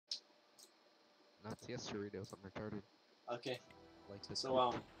Not CS Doritos, I'm retarded. Okay. Like this.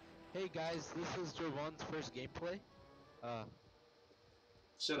 So Hey guys, this is Javon's first gameplay. Uh,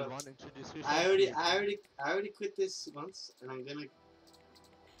 shut up. Javon, introduce I yourself to already, your I team. already, I already quit this once, and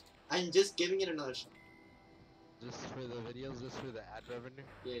I'm just giving it another shot. Just for the videos, just for the ad revenue.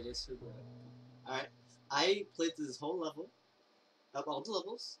 Yeah, just for the. All right. I played through this whole level, up all the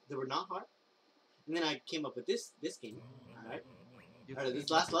levels. They were not hard, and then I came up with this game. All right. Or this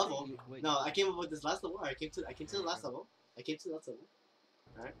last level. Wait, No, I came up with this last level. I came to the last level. I came to the last level.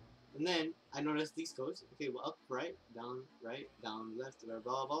 All right. And then I noticed these codes. Okay, well, up, right, down, left, blah,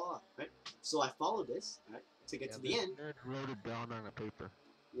 blah, blah, right? So I followed this, right, to get to the end. Nerd wrote it down on a paper.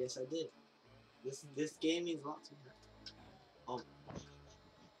 Yes, I did. This game means a lot to me. Oh,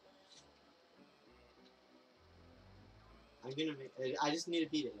 I'm gonna make. I just need to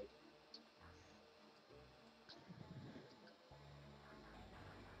beat it. Like,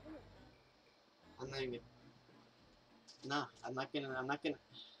 I'm not even. Nah, I'm not gonna. I'm not gonna.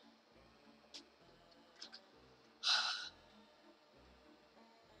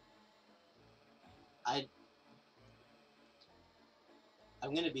 I.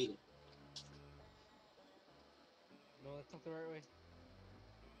 I'm gonna beat it. No, that's not the right way.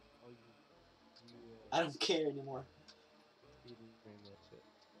 Oh, you I don't care anymore. you didn't that shit.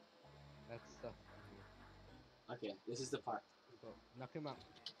 That's stuff. Okay, this is the part. Go, knock him out.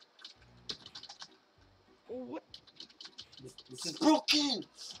 Oh, what? This is broken.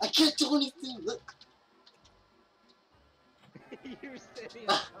 I can't do anything. Look. You're standing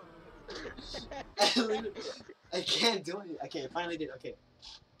on top of it. I can't do it. Okay, I finally did. Okay,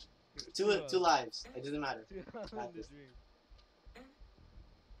 two lives. It doesn't matter. On the dream.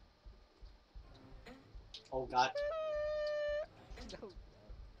 Oh God. No.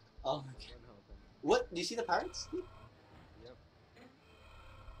 Oh my God. What? Do you see the pirates? Yep.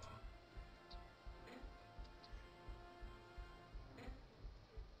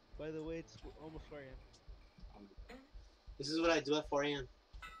 By the way, it's almost 4 a.m. This is what I do at 4 a.m.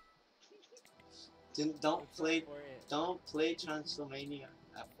 Don't play Transylmania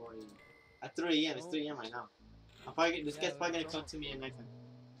at 4 a.m. At 3 a.m. It's 3 a.m. right now. This guy's probably gonna come to me at nighttime.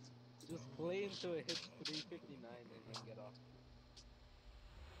 Just play until it hits 3:59 and then get off.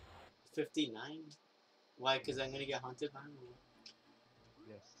 59? Why? Because I'm gonna get haunted by him?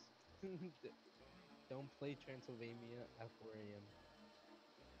 Yes. Don't play Transylvania at 4 a.m.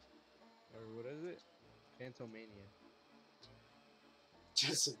 Or what is it? Transylmania.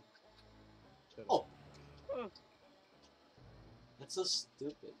 Just. Shut Oh! up. That's so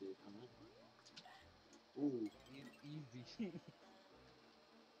stupid, dude. Ooh. Easy.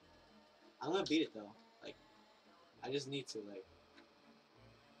 I'm gonna beat it though. Like, I just need to, like.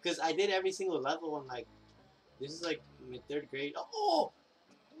 Because I did every single level and, like, this is like my 3rd grade. Oh!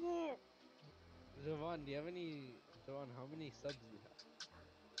 Javon, do you have any. Javon, how many subs do you have?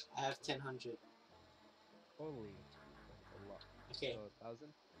 I have 1000. Holy. That's a lot. Okay. So, 1,000?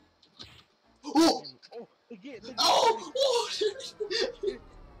 Oh! Oh! The Oh! Wait,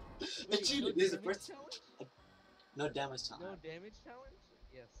 I cheated. No This is the damage first. challenge? No damage challenge. No damage challenge?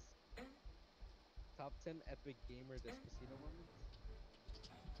 Yes. Top 10 epic gamer Despacito moments?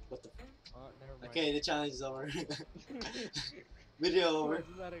 What the? Never mind. Okay, the challenge is over. Video over.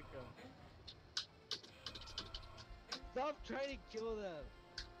 Let it go. Stop trying to kill them.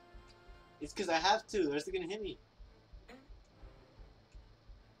 It's because I have to. They're still gonna hit me. Yeah,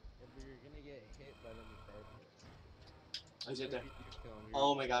 but you're gonna get hit by them regardless. I did that. If you kill 'em, you're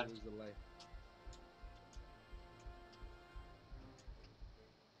Oh my gonna God. lose a life.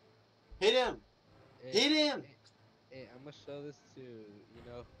 Hit him! Hey, Hit him! Hey, I'm gonna show this to you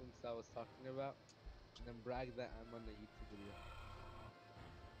know whom I was talking about, and then brag that I'm on the YouTube video.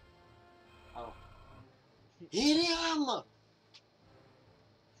 Oh. Hit him!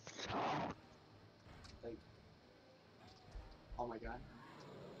 Like. Oh my God.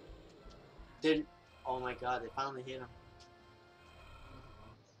 Oh my God, they finally hit him.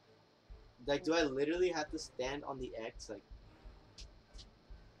 Like, do I literally have to stand on the X?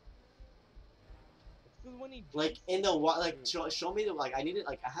 Like in the show me the I need it.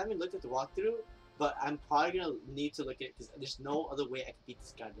 Like, I haven't looked at the walkthrough, but I'm probably gonna need to look at it because there's no other way I can beat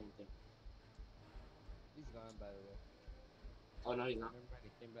this goddamn thing. He's gone, by the way. Oh no, he's not. Never mind, he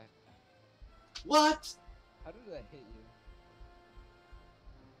came back. What? How did that hit you?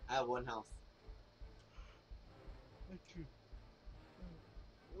 I have 1 health.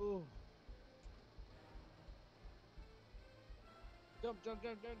 Oh. Jump. Jump!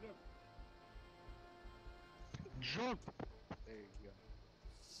 There you go.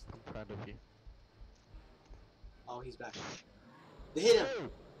 I'm proud of you. Oh, he's back. They hit him!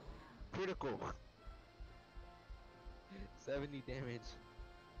 Critical. 70 damage.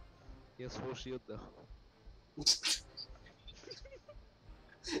 He has full shield though.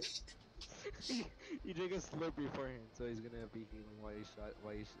 You drink a slurp beforehand, so he's gonna be healing while he shot,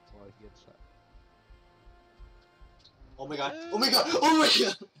 while he gets shot. Oh my god! Oh my god! Oh my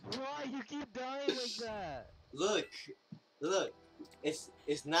god! Why you keep dying like that? Look, look. It's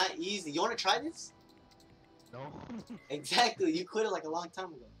not easy. You wanna try this? No. Exactly. You quit it like a long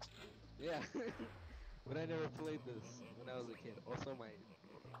time ago. Yeah. But I never played this when I was a kid. Also,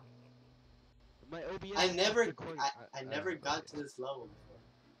 my OBS I stopped never, recording. I I don't never have got to OBS. this level before.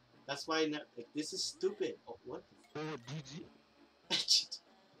 That's why like, this is stupid. Oh, what? Oh, GG.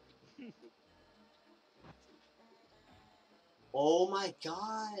 Oh my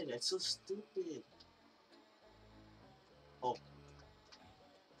god, that's so stupid. Oh.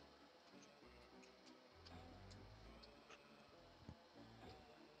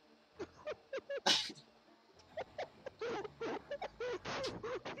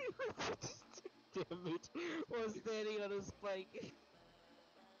 Damage while standing on a spike.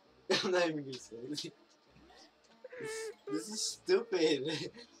 I'm not even gonna say it. This is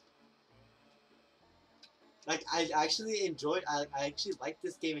stupid. Like, I actually enjoyed, I actually liked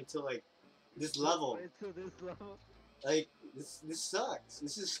this game until, like, this level. Right to this level. Like, this sucks.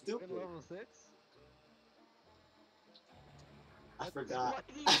 This is In stupid. level 6? I Why forgot.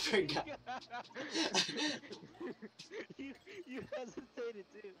 do you I forgot. you hesitated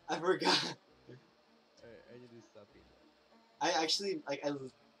too. I forgot. Alright, I need to stop being that. I actually, like,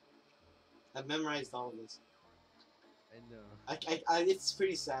 I memorized all of this. I know. It's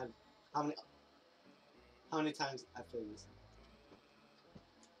pretty sad how many times I played this.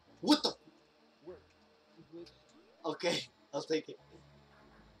 What the? Work. Glitch. Okay, I'll take it.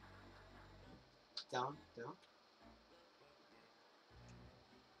 Down, down.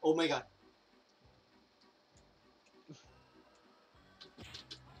 Oh my god.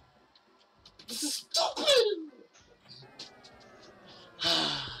 This is stupid!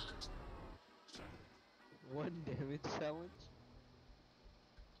 1 damage challenge?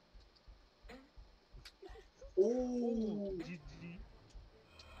 Oh! GG.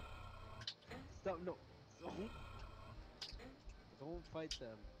 Stop, no. Don't fight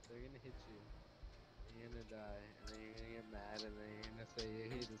them. They're gonna hit you. You're gonna die, and then you're gonna get mad, and then you're gonna say you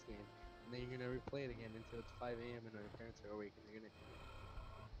hate this game. And then you're gonna replay it again until it's 5 a.m. and your parents are awake, and you're gonna...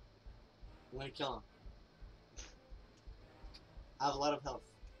 I'm gonna kill him. I have a lot of health.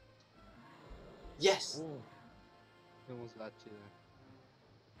 Yes! Oh. He almost got you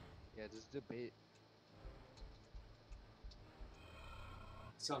there. Yeah, just debate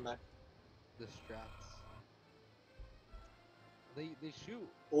He's coming back. the strats. They shoot.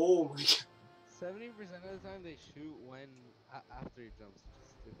 Oh my god. 70% of the time they shoot when after he jumps, which is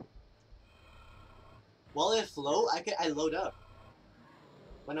stupid. While it float, I load up.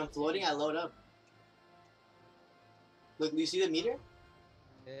 When I'm floating, I load up. Look, do you see the meter?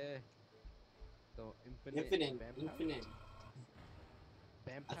 Yeah. So infinite. Infinite, Bam infinite.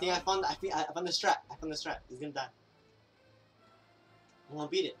 Bam I think I found the strat. I found the strat. He's gonna die. I'm gonna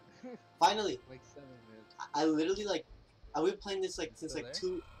beat it. Finally. Like 7 minutes. I literally like I've been playing this like since Still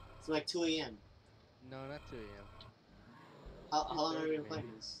like there? 2 a.m. No, not 2 a.m. How long have we been 2:30 playing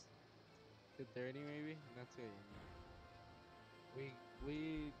maybe. this? 2:30 maybe? Not 2 a.m.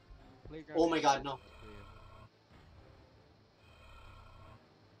 We playground. Oh my god, no. 2 a.m.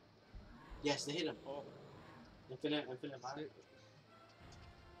 Yes, they hit him. Oh. Infinite fire.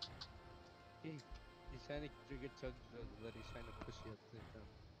 He's trying to drink a chug jug, but he's trying to push you at the same time.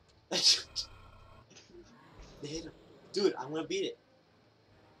 They hit him. Dude, I'm gonna beat it.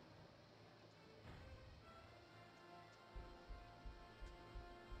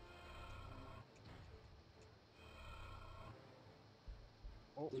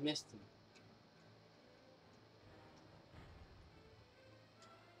 Oh. They missed him.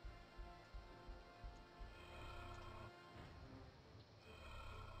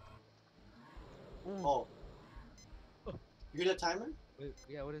 Oh. Oh. You hear the timer? Wait,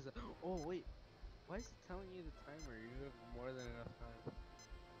 yeah, what is it? Oh, wait. Why is it telling you the timer? You have more than enough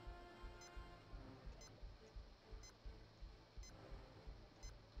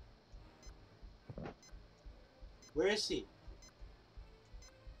time. Where is he?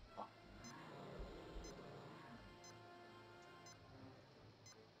 Oh.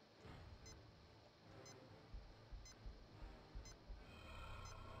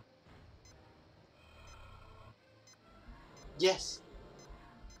 Yes.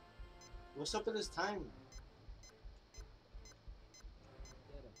 What's up with this timer?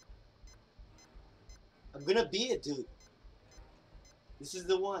 Get him. I'm gonna beat it, dude. This is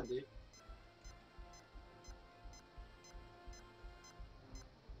the one, dude.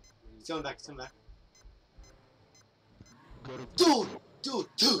 He's coming back. He's coming back. Go to Dude.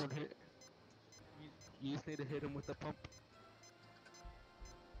 Don't hit. You just need to hit him with the pump.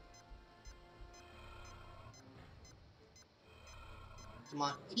 Come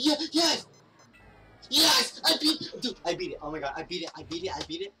on. Yes! Dude, I beat it. Oh my god, I beat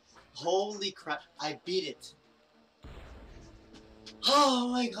it. Holy crap, I beat it. Oh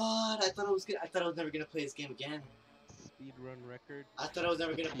my god, I thought I was never gonna play this game again. Speedrun record. I thought I was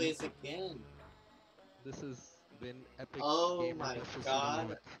never gonna play this again. This has been epic. Oh gamer my deficit god.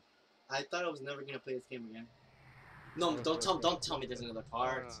 moment. I thought I was never gonna play this game again. No, don't tell me there's another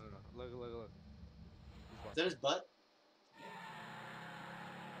part. No. Look. Is that his butt?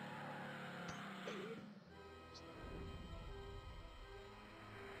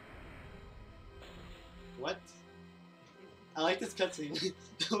 What? I like this cutscene.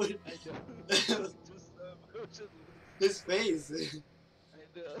 I don't. Just, His face. I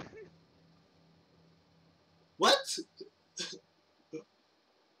know. What?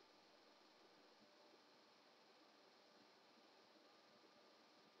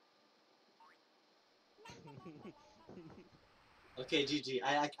 Okay, GG.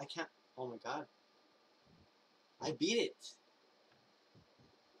 I can't. Oh my god. I beat it.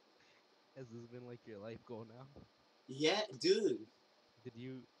 Has this been like your life goal now? Yeah, dude. Did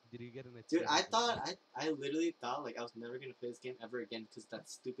you get an Dude, achievement? I literally thought like I was never gonna play this game ever again because that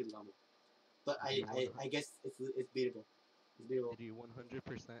stupid level. But I guess it's beatable. It's beatable. Did you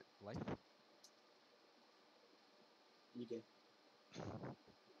 100% life? You did.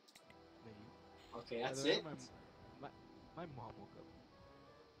 Maybe. Okay, that's By the way, it. My mom woke up.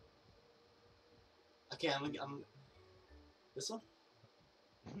 Okay, I'm. This one.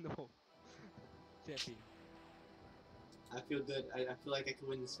 No. Champion. I feel good. I feel like I can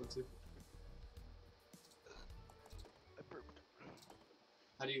win this one too. I burped.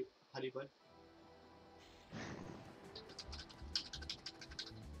 How do you play?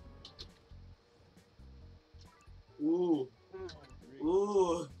 Ooh.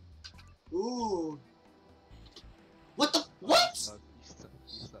 What the? What? You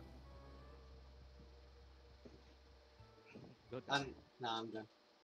suck. Go I'm done.